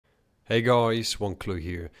Hey guys, one clue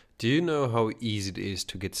here. Do you know how easy it is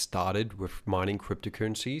to get started with mining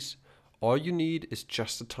cryptocurrencies? All you need is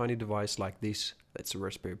just a tiny device like this, that's a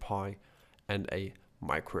Raspberry Pi, and a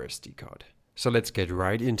micro SD card. So let's get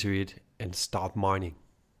right into it and start mining.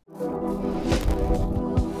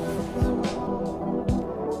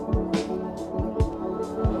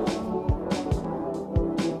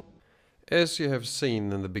 As you have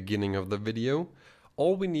seen in the beginning of the video,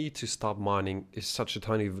 all we need to start mining is such a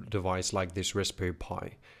tiny device like this Raspberry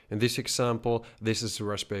Pi. In this example, this is the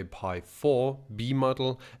Raspberry Pi 4 B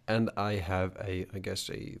model, and I have I guess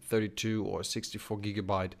a 32 or 64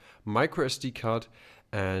 gigabyte micro SD card.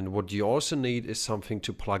 And what you also need is something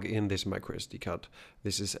to plug in this micro SD card.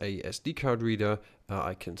 This is a SD card reader.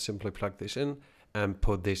 I can simply plug this in and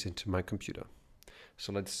put this into my computer.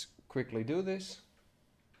 So let's quickly do this.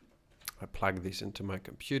 I plug this into my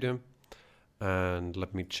computer and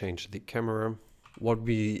let me change the camera. What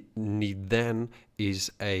we need then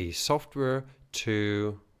is a software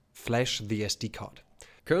to flash the SD card.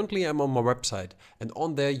 Currently I'm on my website, and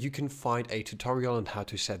on there you can find a tutorial on how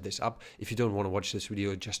to set this up. If you don't want to watch this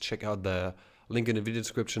video, just check out the link in the video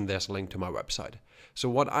description. There's a link to my website. So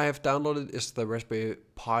what I have downloaded is the Raspberry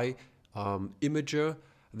Pi Imager.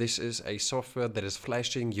 This is a software that is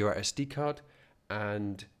flashing your SD card,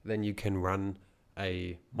 and then you can run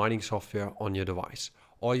a mining software on your device.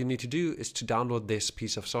 All you need to do is to download this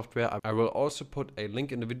piece of software. I will also put a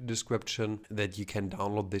link in the video description that you can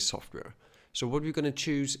download this software. So what we're going to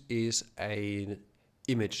choose is an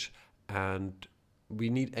image, and we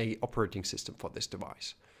need a operating system for this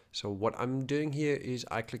device. So what I'm doing here is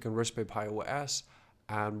I click on Raspberry Pi OS,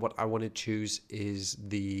 and what I want to choose is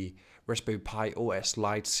the Raspberry Pi OS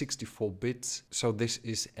Lite 64 bits. So this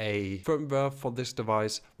is a firmware for this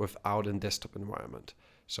device without a desktop environment.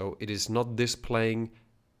 So it is not displaying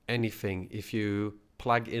anything. If you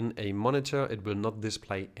plug in a monitor, it will not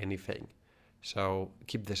display anything. So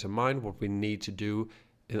keep this in mind. What we need to do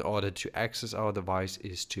in order to access our device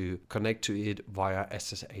is to connect to it via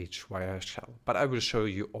SSH, via a shell. But I will show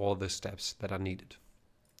you all the steps that are needed.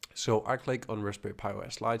 So I click on Raspberry Pi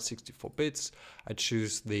OS Lite 64 bits. I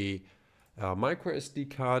choose the micro SD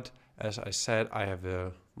card. As I said, I have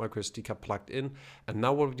a micro SD card plugged in. And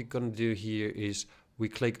now what we're going to do here is we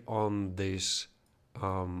click on this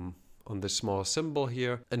small symbol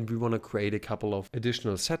here, and we want to create a couple of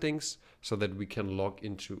additional settings so that we can log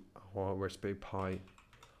into our Raspberry Pi.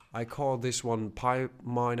 I call this one Pi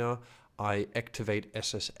Miner. I activate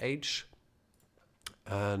SSH,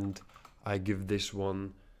 and I give this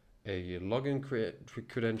one a login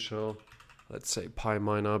credential. Let's say Pi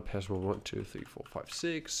Miner password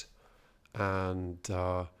 123456, and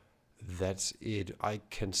that's it. I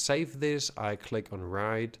can save this. I click on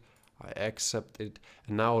write. I accept it,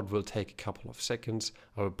 and now it will take a couple of seconds.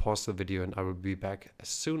 I will pause the video and I will be back as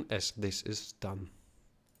soon as this is done.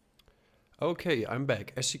 Okay, I'm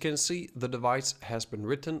back. As you can see, the device has been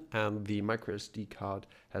written and the micro SD card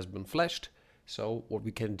has been flashed. So what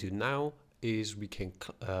we can do now is we can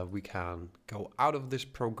go out of this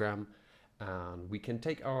program, and we can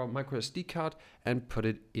take our micro SD card and put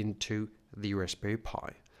it into the Raspberry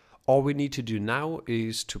Pi. All we need to do now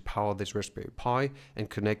is to power this Raspberry Pi and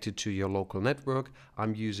connect it to your local network.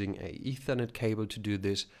 I'm using a Ethernet cable to do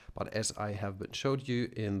this, but as I have been showed you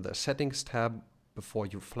in the settings tab before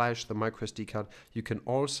you flash the micro SD card, you can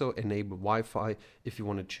also enable Wi-Fi if you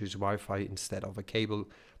want to choose Wi-Fi instead of a cable.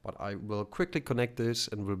 But I will quickly connect this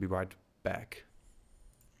and we'll be right back.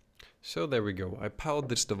 So there we go. I powered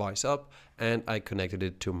this device up and I connected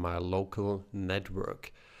it to my local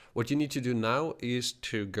network. What you need to do now is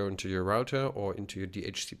to go into your router or into your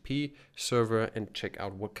DHCP server and check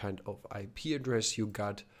out what kind of IP address you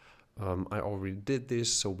got. I already did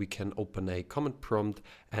this, so we can open a command prompt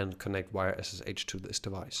and connect via SSH to this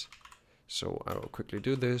device. So I will quickly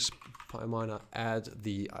do this. Pi Miner, add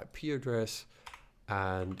the IP address,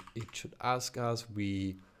 and it should ask us.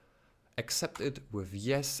 We accept it with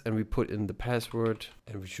yes, and we put in the password,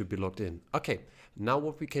 and we should be logged in. Okay, now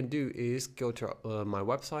what we can do is go to my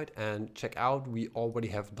website and check out. We already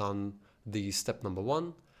have done the step number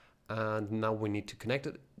 1, and now we need to connect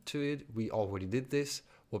it to it. We already did this.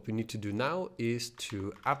 What we need to do now is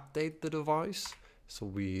to update the device. So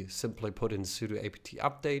we simply put in sudo apt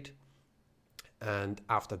update, and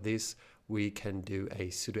after this we can do a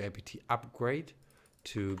sudo apt upgrade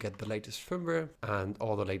to get the latest firmware and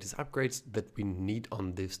all the latest upgrades that we need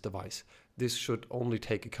on this device. This should only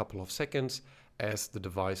take a couple of seconds, as the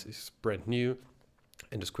device is brand new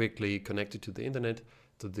and is quickly connected to the internet,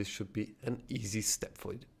 so this should be an easy step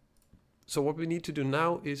for it. So what we need to do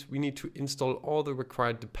now is we need to install all the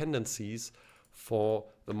required dependencies for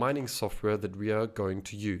the mining software that we are going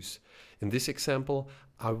to use. In this example,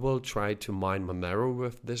 I will try to mine Monero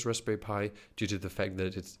with this Raspberry Pi due to the fact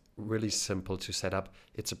that it's really simple to set up.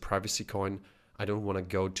 It's a privacy coin. I don't want to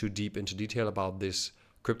go too deep into detail about this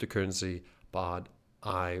cryptocurrency, but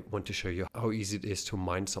I want to show you how easy it is to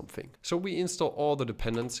mine something. So we install all the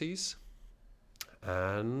dependencies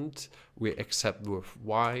and we accept with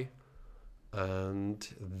Y, and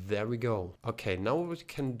there we go. Okay, now what we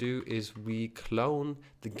can do is we clone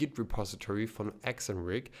the Git repository from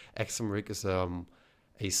ActionRig. ActionRig is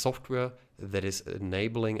a software that is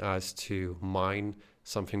enabling us to mine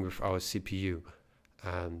something with our CPU.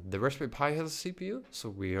 And the Raspberry Pi has a CPU, so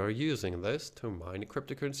we are using this to mine a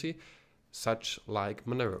cryptocurrency such like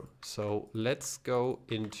Monero. So let's go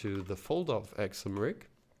into the folder of ActionRig,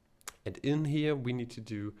 and in here we need to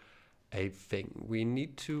do a thing. We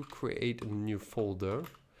need to create a new folder.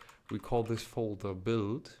 We call this folder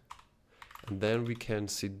build, and then we can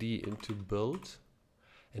cd into build.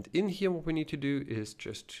 And in here what we need to do is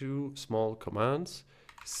just two small commands,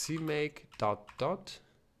 cmake ...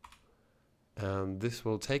 and this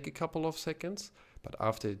will take a couple of seconds, but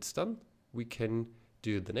after it's done we can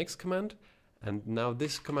do the next command. And now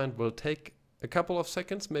this command will take a couple of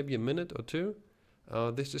seconds, maybe a minute or two.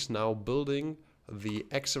 This is now building the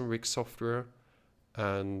ActionRig software,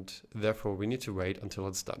 and therefore we need to wait until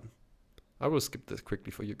it's done. I will skip this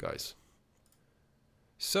quickly for you guys.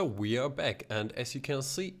 So we are back, and as you can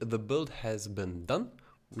see, the build has been done.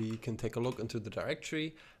 We can take a look into the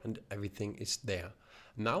directory and everything is there.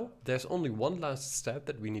 Now there's only one last step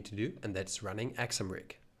that we need to do, and that's running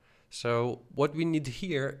ActionRig. So what we need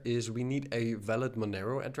here is we need a valid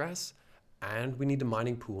Monero address and we need a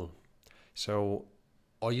mining pool. So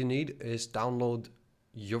all you need is download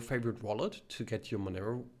your favorite wallet to get your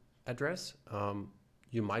Monero address.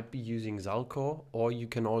 You might be using Zalcore, or you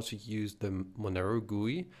can also use the Monero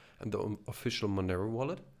GUI and the official Monero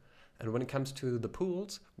wallet. And when it comes to the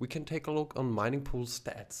pools, we can take a look on mining pool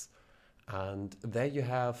stats. And there you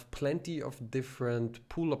have plenty of different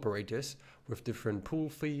pool operators with different pool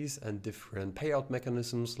fees and different payout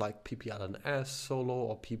mechanisms like PPLNS, Solo,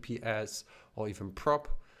 or PPS, or even Prop.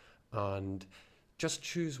 And just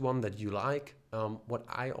choose one that you like. What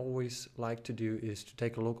I always like to do is to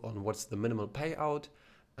take a look on what's the minimal payout,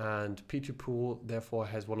 and P2Pool therefore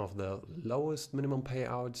has one of the lowest minimum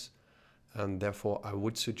payouts, and therefore I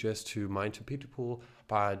would suggest to mine to P2Pool,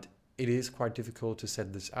 but it is quite difficult to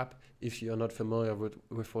set this up if you are not familiar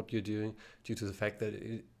with what you're doing, due to the fact that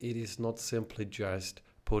it is not simply just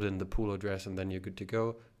put in the pool address and then you're good to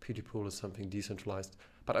go. P2Pool is something decentralized,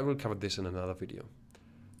 but I will cover this in another video.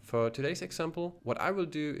 For today's example, what I will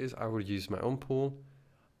do is I will use my own pool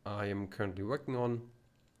I am currently working on,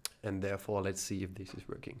 and therefore let's see if this is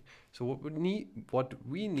working. So what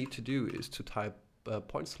we need to do is to type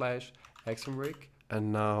 /ActionRig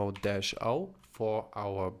and now -o for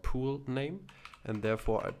our pool name, and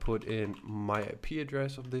therefore I put in my IP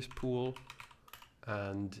address of this pool,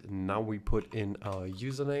 and now we put in our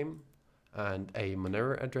username and a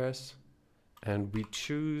Monero address, and we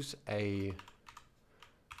choose a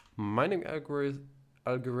mining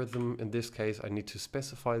algorithm. In this case I need to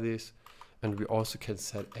specify this, and we also can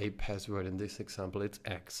set a password. In this example it's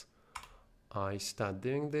X. I start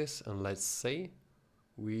doing this, and let's say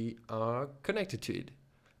we are connected to it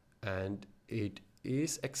and it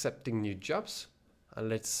is accepting new jobs, and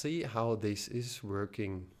let's see how this is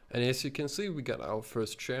working. And as you can see, we got our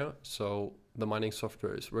first share, so the mining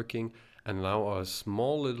software is working, and now our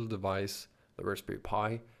small little device, the Raspberry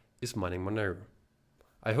Pi, is mining Monero.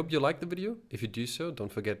 I hope you liked the video. If you do so,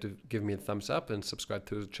 don't forget to give me a thumbs up and subscribe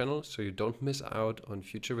to the channel so you don't miss out on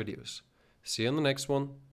future videos. See you on the next one.